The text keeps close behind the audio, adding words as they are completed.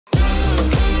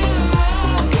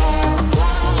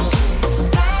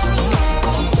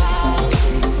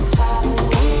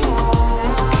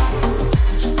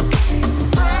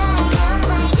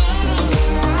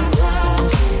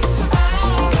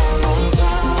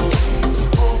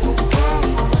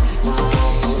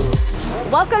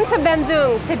Welcome to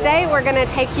Bandung. Today we're going to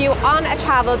take you on a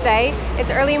travel day. It's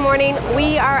early morning.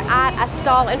 We are at a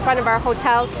stall in front of our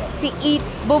hotel to eat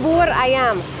Bubur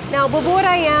Ayam. Now Bubur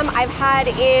Ayam I've had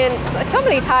in so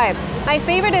many times. My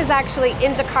favorite is actually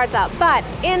in Jakarta, but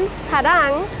in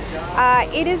Padang,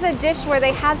 it is a dish where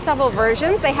they have several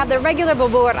versions. They have the regular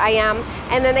Bubur Ayam,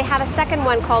 and then they have a second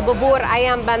one called Bubur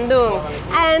Ayam Bandung.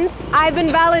 And I've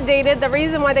been validated, the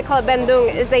reason why they call it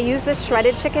Bandung is they use this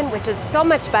shredded chicken, which is so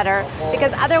much better,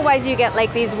 because otherwise you get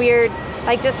like these weird,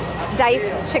 like just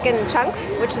diced chicken chunks,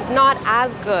 which is not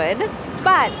as good.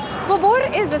 But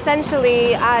bubur is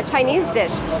essentially a Chinese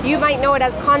dish. You might know it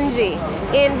as congee.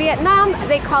 In Vietnam,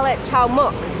 they call it chao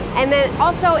muk. And then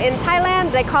also in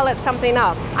Thailand, they call it something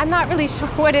else. I'm not really sure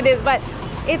what it is, but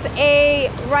it's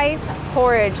a rice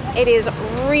porridge. It is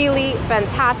really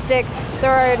fantastic.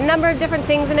 There are a number of different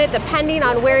things in it depending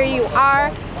on where you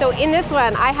are. So in this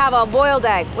one, I have a boiled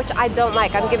egg, which I don't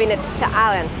like. I'm giving it to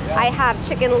Alan. I have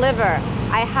chicken liver.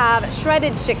 I have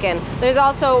shredded chicken. There's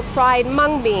also fried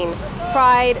mung bean,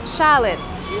 fried shallots,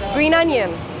 green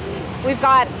onion. We've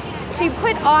got, she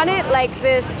put on it like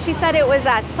this, she said it was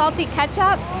a salty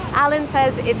ketchup. Alan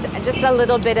says it's just a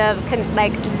little bit of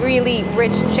like really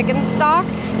rich chicken stock.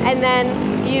 And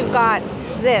then you've got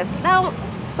this. Now,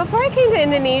 before I came to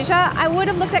Indonesia, I would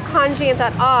have looked at congee and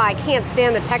thought, oh, I can't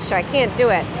stand the texture, I can't do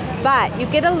it. But you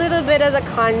get a little bit of the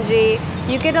congee,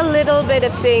 you get a little bit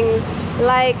of things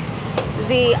like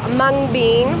the mung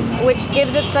bean, which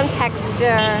gives it some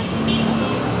texture,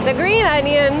 the green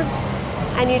onion,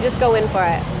 and you just go in for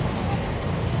it.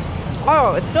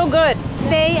 Oh, it's so good.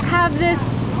 They have this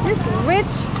rich,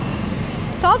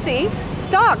 salty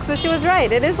stock. So she was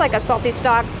right. It is like a salty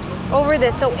stock over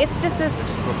this. So it's just this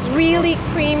really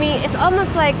creamy, it's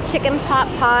almost like chicken pot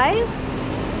pie.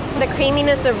 The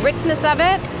creaminess, the richness of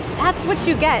it, that's what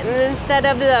you get. And instead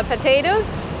of the potatoes,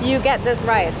 you get this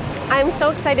rice. I'm so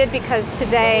excited because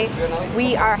today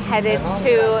we are headed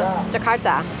to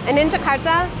Jakarta. And in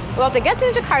Jakarta, well, to get to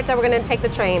Jakarta, we're going to take the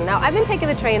train. Now, I've been taking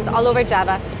the trains all over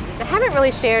Java. I haven't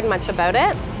really shared much about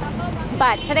it.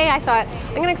 But today I thought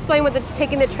I'm going to explain what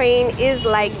taking the train is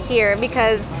like here,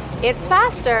 because it's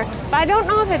faster, but I don't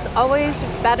know if it's always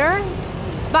better,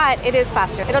 but it is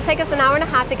faster. It'll take us an hour and a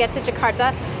half to get to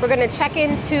Jakarta. We're going to check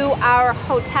into our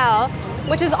hotel,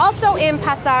 which is also in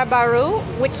Pasar Baru,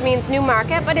 which means new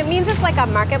market, but it means it's like a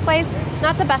marketplace.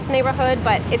 Not the best neighborhood,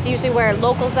 but it's usually where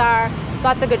locals are.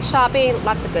 Lots of good shopping,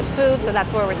 lots of good food, so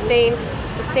that's where we're staying.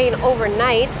 We're staying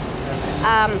overnight.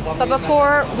 But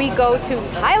before we go to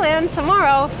Thailand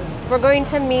tomorrow, we're going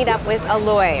to meet up with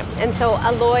Aloy. And so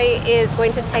Aloy is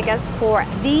going to take us for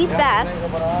the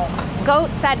best goat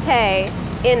satay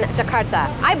in Jakarta.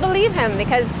 I believe him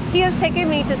because he has taken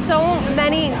me to so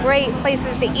many great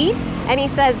places to eat, and he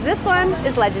says this one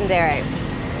is legendary.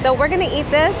 So we're gonna eat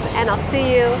this, and I'll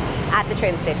see you at the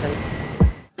train station.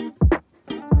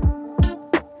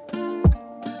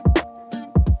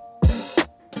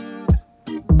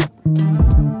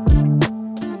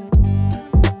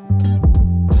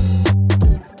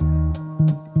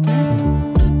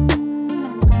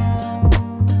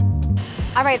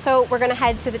 All right, so we're gonna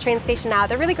head to the train station now.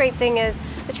 The really great thing is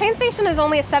the train station is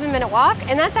only a 7-minute walk,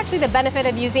 and that's actually the benefit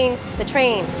of using the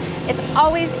train. It's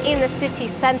always in the city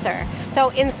center. So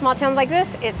in small towns like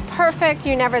this, it's perfect.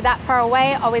 You're never that far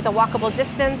away, always a walkable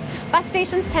distance. Bus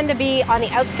stations tend to be on the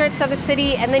outskirts of the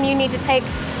city, and then you need to take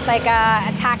like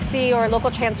a taxi or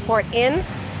local transport in,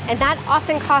 and that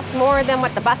often costs more than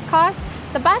what the bus costs.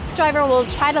 The bus driver will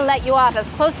try to let you off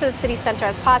as close to the city center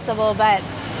as possible, but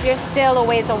you're still a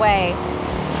ways away.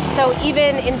 So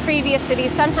even in previous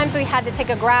cities, sometimes we had to take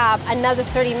a Grab another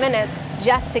 30 minutes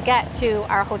just to get to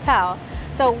our hotel.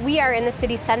 So we are in the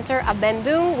city center of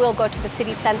Bandung. We'll go to the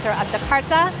city center of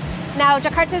Jakarta. Now,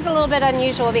 Jakarta is a little bit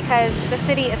unusual because the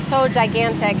city is so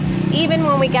gigantic. Even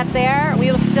when we get there, we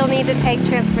will still need to take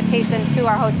transportation to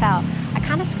our hotel. I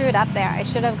kind of screwed up there. I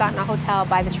should have gotten a hotel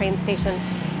by the train station,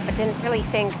 but didn't really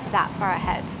think that far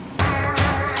ahead.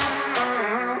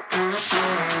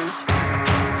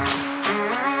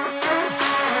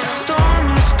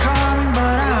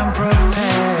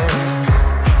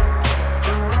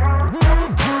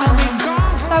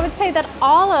 So I would say that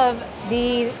all of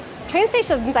the train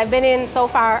stations I've been in so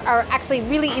far are actually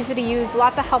really easy to use,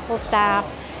 lots of helpful staff,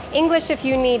 English if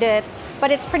you need it,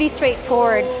 but it's pretty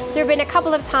straightforward. There have been a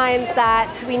couple of times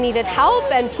that we needed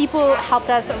help and people helped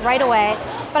us right away,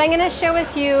 but I'm going to share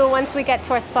with you once we get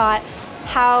to our spot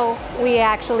how we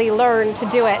actually learned to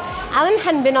do it. Alan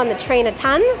hadn't been on the train a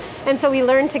ton, and so we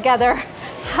learned together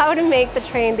how to make the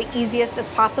train the easiest as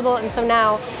possible, and so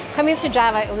now coming through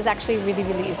Java, it was actually really,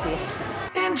 really easy.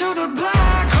 Into the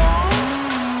black hole.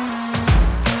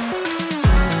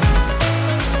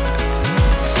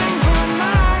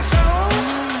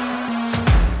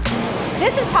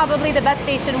 This is probably the best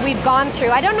station we've gone through.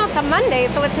 I don't know, it's a Monday,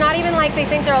 so it's not even like they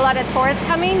think there are a lot of tourists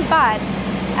coming, but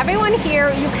everyone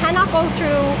here, you cannot go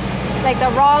through like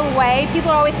the wrong way. People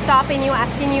are always stopping you,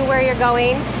 asking you where you're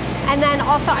going. And then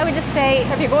also I would just say,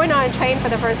 if you're going on a train for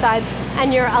the first time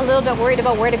and you're a little bit worried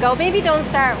about where to go, maybe don't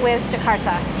start with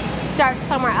Jakarta. Start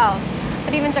somewhere else.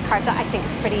 But even Jakarta, I think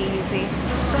is pretty easy.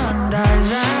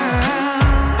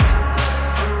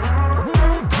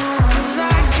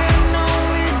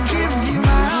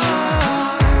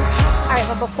 All right,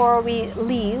 but before we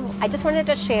leave, I just wanted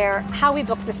to share how we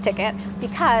booked this ticket,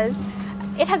 because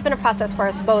it has been a process for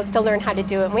us both to learn how to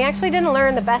do it. And we actually didn't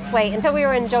learn the best way until we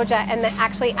were in Jogja, and then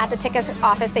actually at the tickets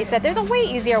office they said there's a way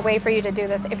easier way for you to do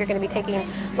this if you're going to be taking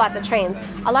lots of trains.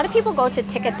 A lot of people go to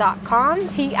ticket.com,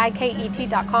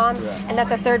 Tiket.com, and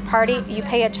that's a third party. You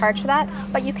pay a charge for that,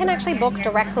 but you can actually book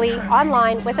directly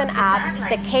online with an app,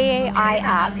 the KAI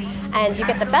app, and you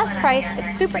get the best price.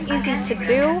 It's super easy to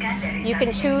do. You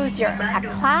can choose your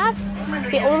class.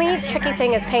 The only tricky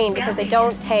thing is paying, because they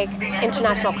don't take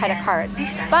international credit cards.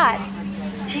 But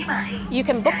you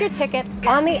can book your ticket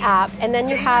on the app, and then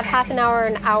you have half an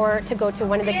hour to go to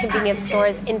one of the convenience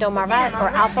stores, Indomaret or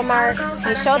Alfamart.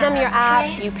 You show them your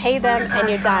app, you pay them, and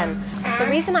you're done. The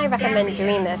reason I recommend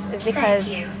doing this is because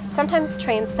sometimes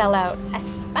trains sell out,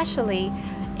 especially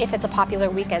if it's a popular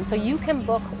weekend. So you can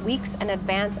book weeks in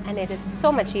advance, and it is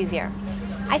so much easier.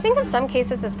 I think in some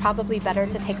cases it's probably better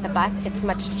to take the bus. It's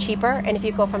much cheaper, and if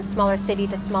you go from smaller city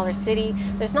to smaller city,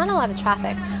 there's not a lot of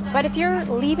traffic. But if you're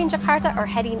leaving Jakarta or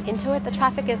heading into it, the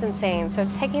traffic is insane. So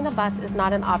taking the bus is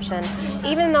not an option.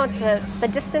 Even though the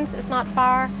distance is not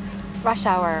far, rush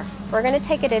hour. We're going to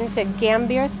take it into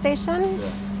Gambir station,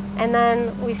 and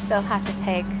then we still have to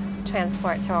take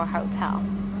transport to our hotel.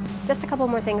 Just a couple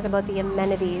more things about the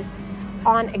amenities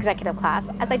on executive class,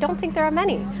 as I don't think there are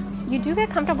many. You do get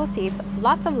comfortable seats,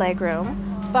 lots of legroom,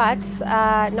 but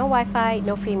no Wi-Fi,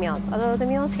 no free meals. Although the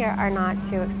meals here are not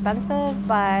too expensive,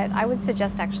 but I would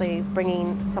suggest actually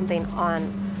bringing something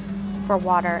on for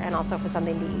water and also for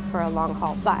something to eat for a long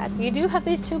haul. But you do have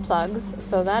these 2 plugs,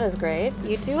 so that is great.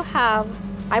 You do have,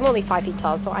 I'm only 5 feet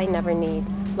tall, so I never need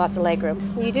lots of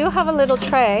legroom. You do have a little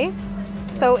tray,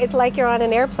 so it's like you're on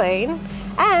an airplane,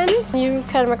 and you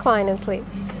can recline and sleep.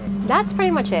 That's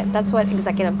pretty much it. That's what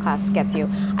executive class gets you.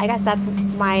 I guess that's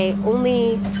my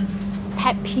only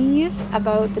pet peeve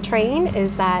about the train,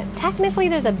 is that technically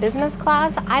there's a business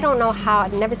class. I don't know how,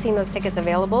 I've never seen those tickets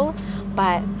available,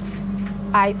 but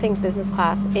I think business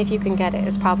class, if you can get it,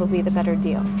 is probably the better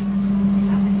deal.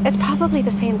 It's probably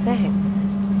the same thing.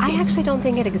 I actually don't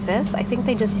think it exists. I think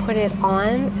they just put it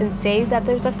on and say that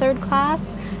there's a third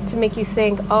class to make you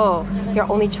think, oh, your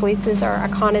only choices are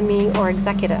economy or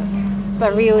executive.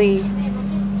 But really,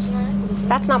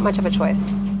 that's not much of a choice.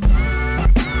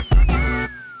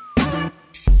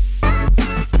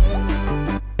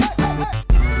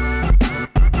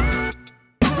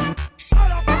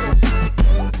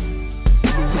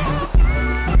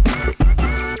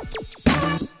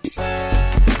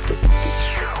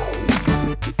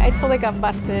 I totally got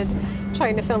busted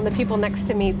trying to film the people next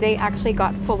to me. They actually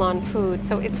got full-on food,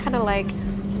 so it's kind of like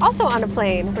also on a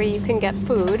plane where you can get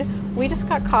food. We just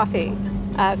got coffee,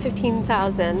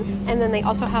 15,000, and then they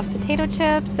also have potato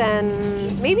chips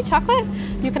and maybe chocolate.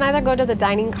 You can either go to the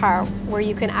dining car where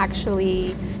you can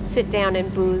actually sit down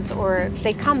and booze, or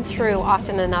they come through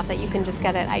often enough that you can just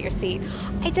get it at your seat.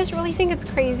 I just really think it's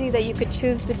crazy that you could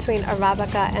choose between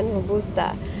Arabica and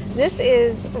Robusta. This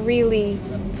is really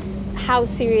how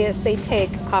serious they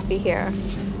take coffee here.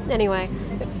 Anyway,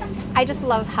 I just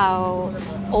love how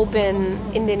open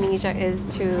Indonesia is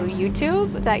to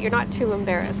YouTube, that you're not too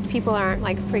embarrassed. People aren't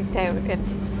like freaked out if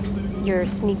you're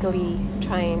sneakily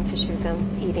trying to shoot them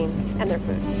eating and their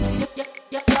food.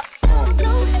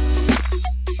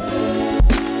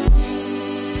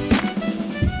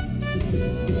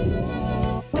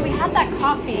 So we had that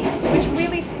coffee, which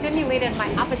really stimulated my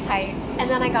appetite, and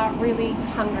then I got really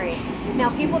hungry.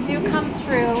 Now people do come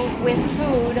through with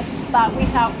food, but we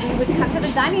thought we would come to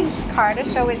the dining car to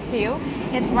show it to you.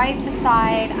 It's right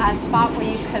beside a spot where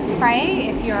you can pray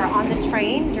if you're on the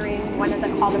train during one of the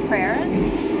call to prayers.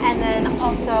 And then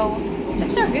also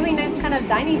just a really nice kind of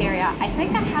dining area. I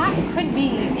think a hack could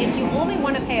be, if you only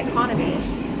want to pay economy,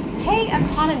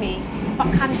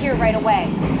 but come here right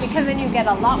away, because then you get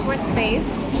a lot more space.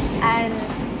 And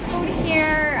food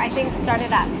here, I think,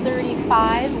 started at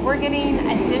 35. We're getting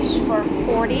a dish for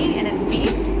 40, and it's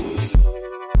beef.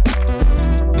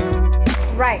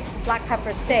 Rice, black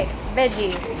pepper steak,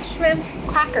 veggies, shrimp,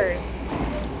 crackers.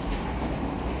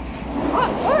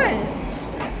 Oh, good.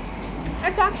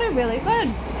 It's actually really good.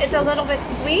 It's a little bit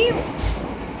sweet,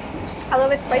 A little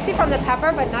bit spicy from the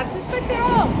pepper, but not too spicy at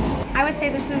all. I would say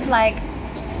this is like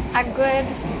a good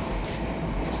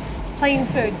plain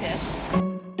food dish.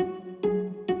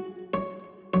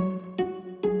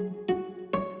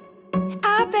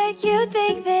 I bet you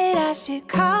think that I should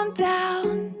calm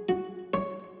down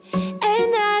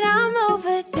and that I'm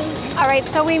overthinking. All right,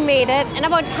 so we made it. And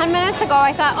about 10 minutes ago,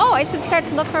 I thought, oh, I should start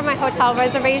to look for my hotel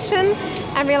reservation,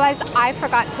 and realized I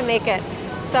forgot to make it.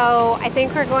 So I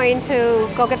think we're going to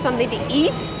go get something to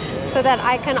eat so that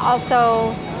I can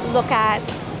also look at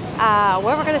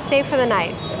where we're going to stay for the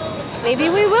night. Maybe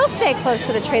we will stay close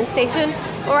to the train station,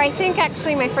 or I think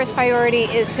actually my first priority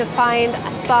is to find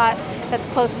a spot that's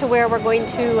close to where we're going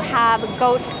to have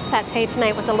goat satay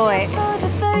tonight with Aloy. For the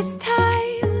first time,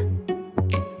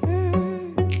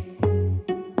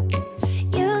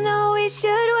 you know we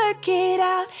should work it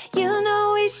out. You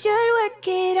know we should work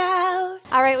it out.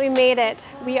 All right, we made it.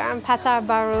 We are in Pasar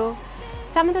Baru.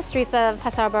 Some of the streets of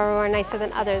Pasar Baru are nicer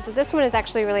than others. This one is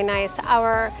actually really nice.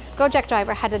 Our Gojek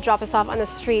driver had to drop us off on the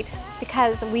street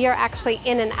because we are actually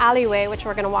in an alleyway, which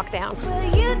we're gonna walk down. Will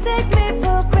you take me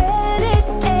for granted?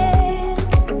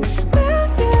 Will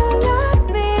you knock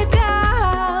me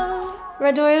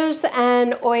down? Doorz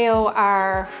and Oyo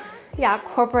are,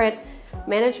 corporate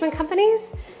management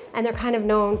companies, and they're kind of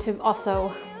known to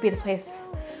also be the place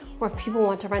where people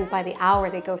want to rent by the hour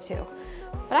they go to.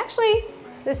 But actually,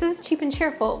 this is cheap and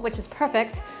cheerful, which is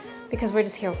perfect because we're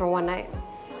just here for one night.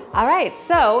 All right,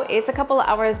 so it's a couple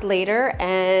hours later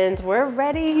and we're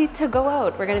ready to go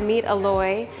out. We're gonna meet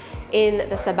Aloy in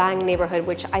the Sabang neighborhood,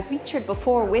 which I featured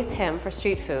before with him for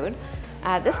street food.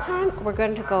 This time, we're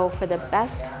going to go for the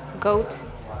best goat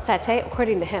satay,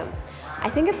 according to him. I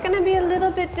think it's gonna be a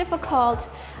little bit difficult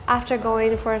after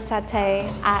going for a satay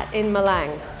in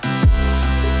Malang.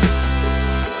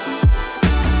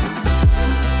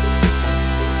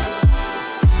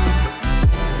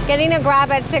 Getting a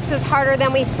grab at 6 is harder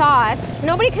than we thought.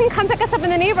 Nobody can come pick us up in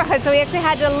the neighborhood, so we actually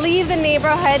had to leave the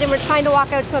neighborhood and we're trying to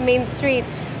walk out to a main street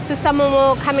so someone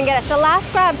will come and get us. The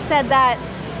last grab said that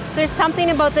there's something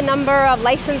about the number of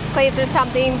license plates or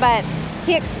something, but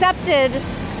he accepted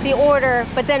the order,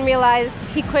 but then realized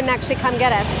he couldn't actually come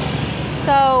get us.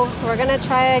 So we're gonna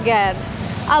try again.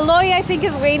 Aloy, I think,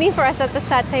 is waiting for us at the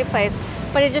satay place,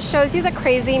 but it just shows you the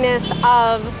craziness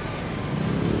of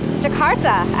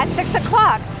Jakarta at 6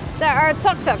 o'clock. There are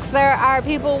tuk-tuks, there are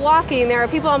people walking, there are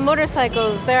people on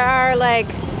motorcycles, there are like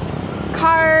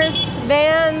cars,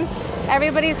 vans,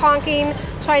 everybody's honking,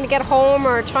 trying to get home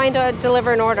or trying to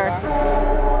deliver an order.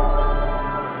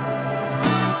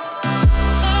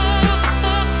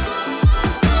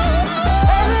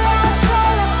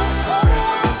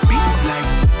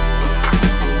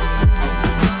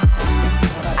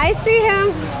 I see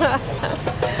him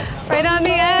right on the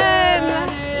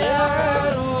end.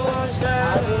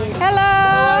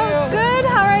 Hello. Good.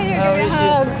 How are you? Give me a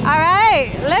hug. All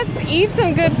right. Let's eat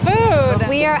some good food.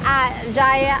 We are at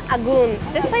Jaya Agung.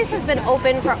 This place has been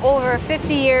open for over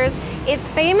 50 years. It's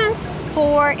famous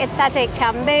for its satay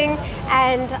kambing,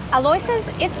 and Aloy says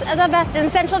it's the best in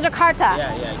Central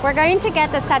Jakarta. We're going to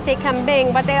get the satay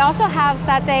kambing, but they also have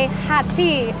satay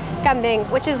hearty kambing,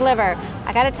 which is liver.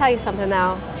 I gotta tell you something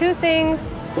though. 2 things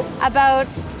about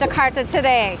Jakarta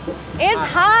today. It's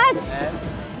hot.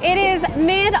 It is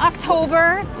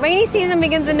mid-October. Rainy season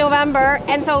begins in November,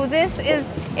 and so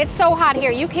it's so hot here.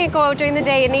 You can't go out during the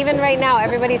day, and even right now,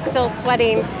 everybody's still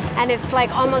sweating, and it's like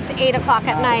almost 8 o'clock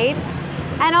at night.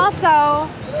 And also,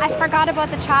 I forgot about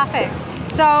the traffic.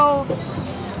 So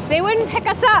they wouldn't pick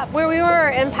us up where we were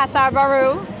in Pasar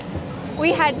Baru.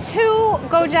 We had 2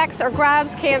 Gojeks or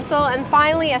Grabs cancel, and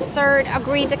finally a third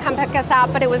agreed to come pick us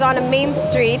up, but it was on a main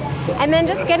street, and then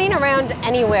just getting around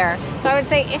anywhere. So I would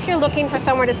say if you're looking for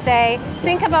somewhere to stay,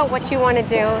 think about what you want to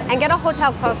do and get a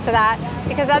hotel close to that,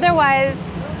 because otherwise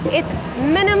it's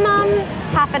minimum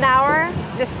half an hour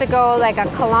just to go like a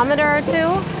kilometer or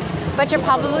 2, but you're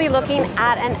probably looking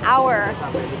at an hour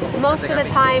most of the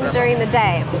time during the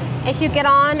day. If you get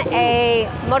on a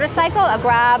motorcycle, a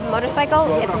Grab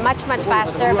motorcycle, it's much, much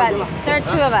faster, but there are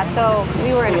 2 of us, so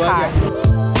we were in a car.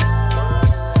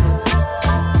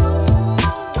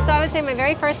 So I would say my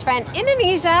very first friend in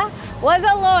Indonesia was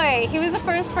Aloy. He was the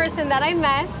first person that I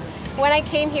met when I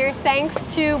came here, thanks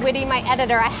to Witty, my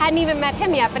editor. I hadn't even met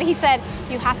him yet, but he said,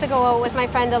 you have to go out with my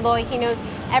friend Aloy. He knows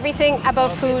everything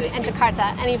about food in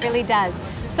Jakarta, and he really does.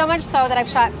 So much so that I've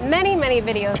shot many, many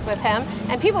videos with him,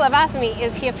 and people have asked me,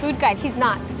 is he a food guide? He's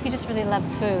not. He just really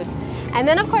loves food. And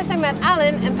then, of course, I met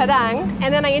Alan in Padang,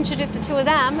 and then I introduced the 2 of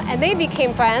them, and they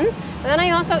became friends. And then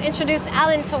I also introduced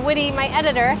Alan to Witty, my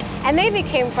editor, and they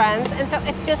became friends. And so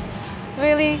it's just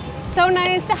really so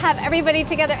nice to have everybody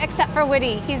together except for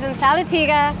Woody. He's in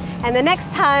Salatiga, and the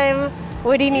next time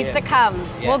Woody needs to come.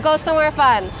 We'll go somewhere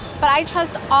fun. But I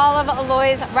trust all of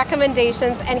Aloy's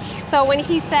recommendations, and so when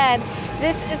he said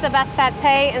this is the best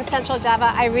satay in Central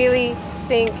Java, I really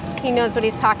think he knows what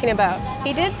he's talking about.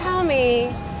 He did tell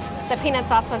me the peanut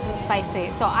sauce wasn't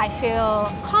spicy, so I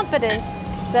feel confident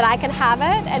that I can have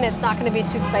it and it's not going to be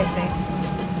too spicy.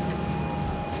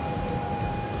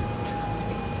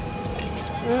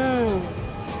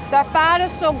 The fat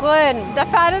is so good. The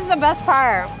fat is the best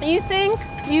part. You think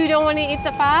you don't want to eat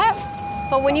the fat,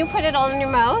 but when you put it all in your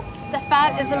mouth, the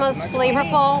fat is the most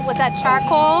flavorful with that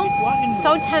charcoal.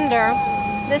 So tender.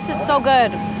 This is so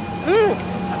good.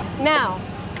 Now,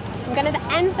 I'm going to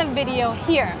end the video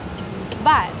here,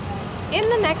 but in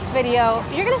the next video,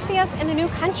 you're going to see us in a new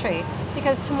country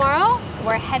because tomorrow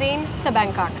we're heading to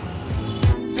Bangkok.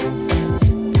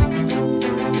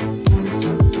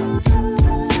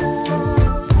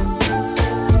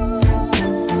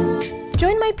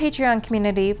 Join my Patreon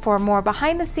community for more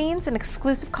behind the scenes and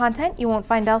exclusive content you won't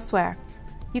find elsewhere.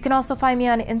 You can also find me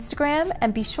on Instagram,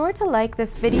 and be sure to like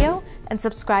this video and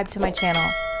subscribe to my channel.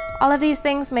 All of these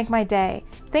things make my day.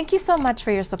 Thank you so much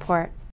for your support.